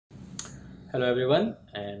Hello everyone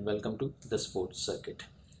and welcome to the sports circuit.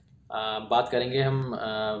 बात करेंगे हम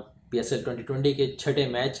PSL 2020 के छठे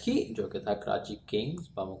मैच की, जो कि था कराची किंग्स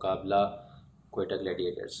मुकाबला क्वेटा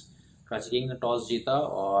ग्लैडिएटर्स। कराची किंग्स ने टॉस जीता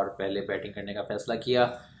और पहले बैटिंग करने का फैसला किया।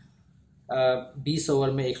 20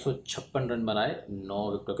 ओवर में 156 रन बनाए 9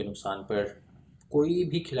 विकेटों के नुकसान पर। कोई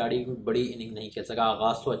भी खिलाड़ी कोई बड़ी इनिंग नहीं खेल सका।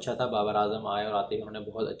 आगाज़ तो अच्छा था, बाबर आजम आए और आते ही उन्होंने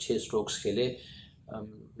बहुत अच्छे स्ट्रोक्स खेले,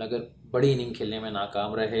 मगर बड़ी इनिंग खेलने में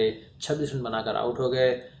नाकाम रहे। 26 रन बनाकर आउट हो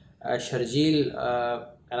गए। Sharjeel,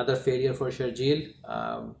 another failure for Sharjeel.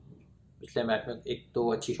 पिछले मैच में एक तो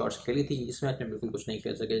अच्छी शॉट्स खेली थी, इस मैच में बिल्कुल कुछ नहीं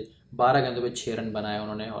खेल सके। 12 गेंदों पे 6 रन बनाए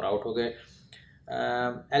उन्होंने और आउट हो गए।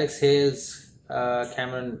 एलेक्स हेल्स,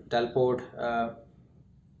 कैमरन डेलपोर्ट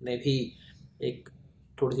ने भी एक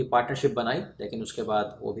थोड़ी सी पार्टनरशिप बनाई, लेकिन उसके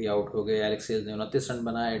बाद वो भी आउट हो गए। एलेक्स हेल्स ने 29 रन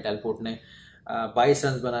बनाए, डेलपोर्ट ने 22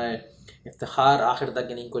 रन बनाए। इफ्तिखार आखिर तक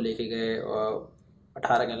इनिंग को लेके गए और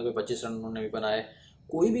 18 गेंदों पे 25 रन उन्होंने भी बनाए।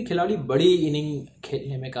 कोई भी खिलाड़ी बड़ी इनिंग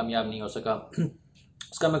खेलने में कामयाब नहीं हो सका।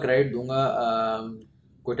 उसका मैं क्रेडिट दूंगा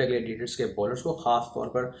क्वेटा ग्लैडिएटर्स के बॉलर्स को, ख़ास तौर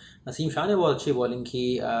पर नसीम शाह ने बहुत अच्छी बॉलिंग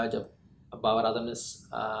की। जब बाबर आजम ने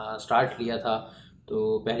स्टार्ट लिया था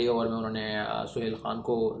तो पहले ओवर में उन्होंने सुहेल खान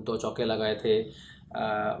को 2 चौके लगाए थे।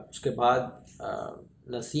 उसके बाद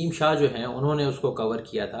नसीम शाह जो हैं उन्होंने उसको कवर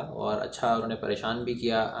किया था और अच्छा उन्होंने परेशान भी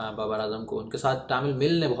किया बाबर आजम को। उनके साथ तामिल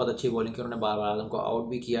मिल ने बहुत अच्छी बॉलिंग की, उन्होंने बाबर आजम को आउट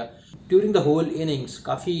भी किया। ड्यूरिंग द होल इनिंग्स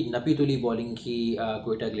काफ़ी नपी तुली बॉलिंग की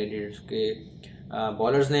क्वेटा ग्लैडिएटर्स के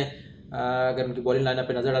बॉलर्स ने। अगर उनकी बॉलिंग लाइनअप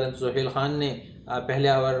पे नज़र डालें तो सुहेल खान ने पहले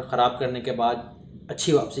ओवर ख़राब करने के बाद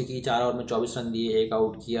अच्छी वापसी की। 4 ओवर में 24 रन दिए, 1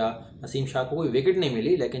 आउट किया। नसीम शाह को कोई विकेट नहीं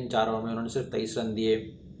मिली, लेकिन 4 ओवर में उन्होंने सिर्फ 23 रन दिए।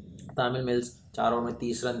 तामिल मिल्स 4 ओवर में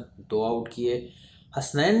 30 रन, 2 आउट किए।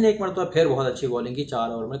 हसनैन ने एक मरतबा फिर बहुत अच्छी बॉलिंग की,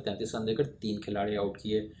 4 ओवर में 33 रन देकर 3 खिलाड़ी आउट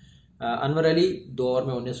किए। अनवर अली 2 ओवर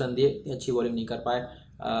में 19 रन दिए, इतनी अच्छी बॉलिंग नहीं कर पाए।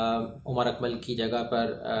 उमर अकमल की जगह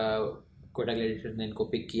पर क्वेटा ग्लैडिएटर्स ने इनको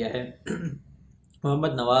पिक किया है।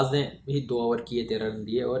 मोहम्मद नवाज़ ने भी 2 ओवर किए, 13 रन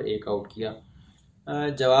दिए और 1 आउट किया।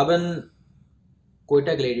 जवाबन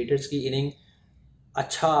क्वेटा ग्लैडिएटर्स की इनिंग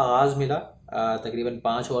अच्छा आगाज़ मिला। तकरीबन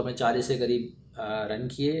 5 ओवर में 40 से करीब रन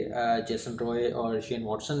किए जेसन रॉय और शेन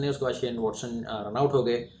वॉटसन ने। उसके बाद शेन वॉटसन रन आउट हो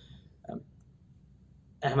गए।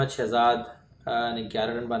 अहमद शहजाद ने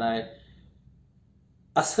 11 रन बनाए।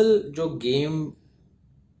 असल जो गेम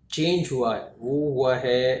चेंज हुआ है वो हुआ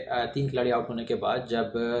है 3 खिलाड़ी आउट होने के बाद,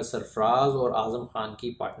 जब सरफराज और आजम खान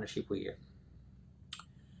की पार्टनरशिप हुई है।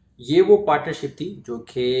 ये वो पार्टनरशिप थी जो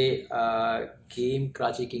कि गेम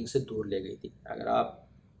कराची किंग्स से दूर ले गई थी। अगर आप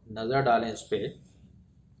नज़र डालें इस पर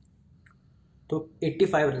तो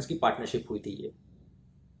 85 रन की पार्टनरशिप हुई थी।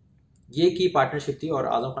 ये की पार्टनरशिप थी और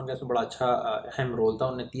आजम खान का इसमें बड़ा अच्छा अहम रोल था।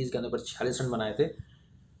 उन्होंने 30 गेंदों पर 46 रन बनाए थे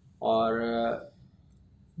और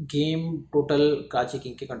गेम टोटल कराची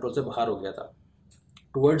किंग के कंट्रोल से बाहर हो गया था।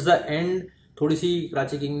 टुवर्ड्स द एंड थोड़ी सी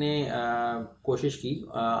कराची किंग ने कोशिश की,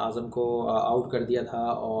 आजम को आउट कर दिया था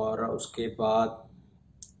और उसके बाद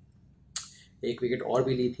एक विकेट और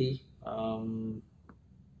भी ली थी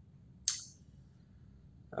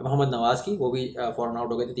मोहम्मद नवाज़ की, वो भी फ़ौरन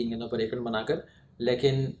आउट हो गए थे 3 गेंदों पर 1 रन बनाकर।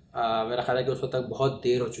 लेकिन मेरा ख्याल है कि उस वक्त तक बहुत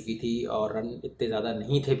देर हो चुकी थी और रन इतने ज़्यादा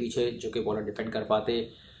नहीं थे पीछे जो कि बॉलर डिफेंड कर पाते।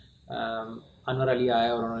 अनवर अली आए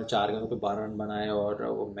और उन्होंने 4 गेंदों पे 12 रन बनाए और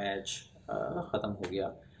वो मैच ख़त्म हो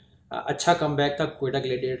गया। अच्छा कमबैक था क्वेटा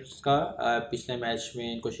ग्लैडिएटर्स का। पिछले मैच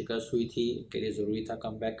में इनको शिकस्त हुई थी, इनके लिए ज़रूरी था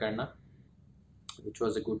कमबैक करना, which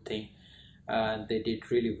was a good thing. They did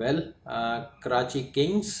really well. Karachi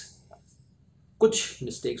Kings, कुछ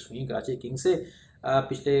मिस्टेक्स हुई कराची किंग्स से।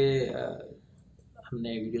 पिछले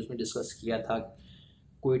हमने वीडियोस में डिस्कस किया था,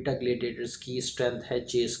 क्वेटा ग्लैडिएटर्स की स्ट्रेंथ है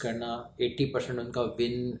चेस करना। 80% उनका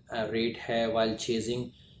विन रेट है वाइल चेजिंग।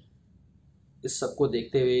 इस सब को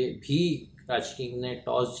देखते हुए भी कराची किंग्स ने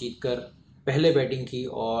टॉस जीतकर पहले बैटिंग की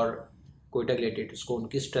और क्वेटा ग्लैडिएटर्स को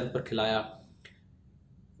उनकी स्ट्रेंथ पर खिलाया।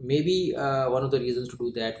 May be one of the reasons to do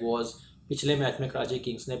that was, पिछले मैच में कराची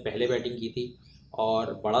किंग्स ने पहले बैटिंग की थी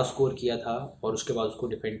और बड़ा स्कोर किया था और उसके बाद उसको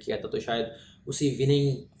डिफेंड किया था, तो शायद उसी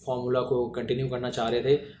विनिंग फार्मूला को कंटिन्यू करना चाह रहे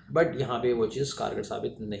थे। बट यहाँ पे वो चीज़ कारगर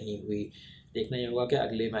साबित नहीं हुई। देखना ही होगा कि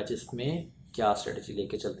अगले मैचेस में क्या स्ट्रेटजी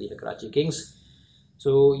लेके चलती है कराची किंग्स।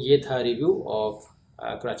 सो ये था review of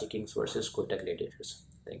Karachi Kings versus Quetta Gladiators.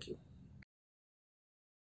 Thank you.